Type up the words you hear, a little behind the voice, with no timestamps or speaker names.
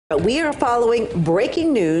But we are following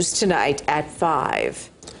breaking news tonight at 5.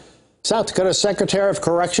 South Dakota Secretary of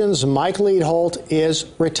Corrections Mike Leadholt is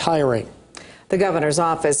retiring. The governor's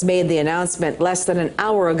office made the announcement less than an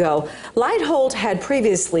hour ago. Leadholt had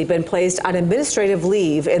previously been placed on administrative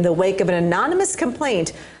leave in the wake of an anonymous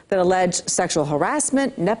complaint that alleged sexual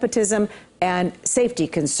harassment, nepotism, and safety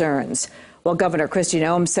concerns. Well, Governor Kristi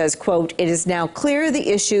Noem says, quote, "It is now clear the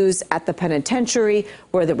issues at the penitentiary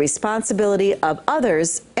were the responsibility of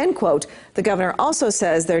others," end quote. The governor also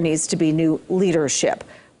says there needs to be new leadership.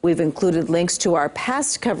 We've included links to our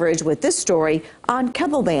past coverage with this story on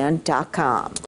KEVLBAN.com.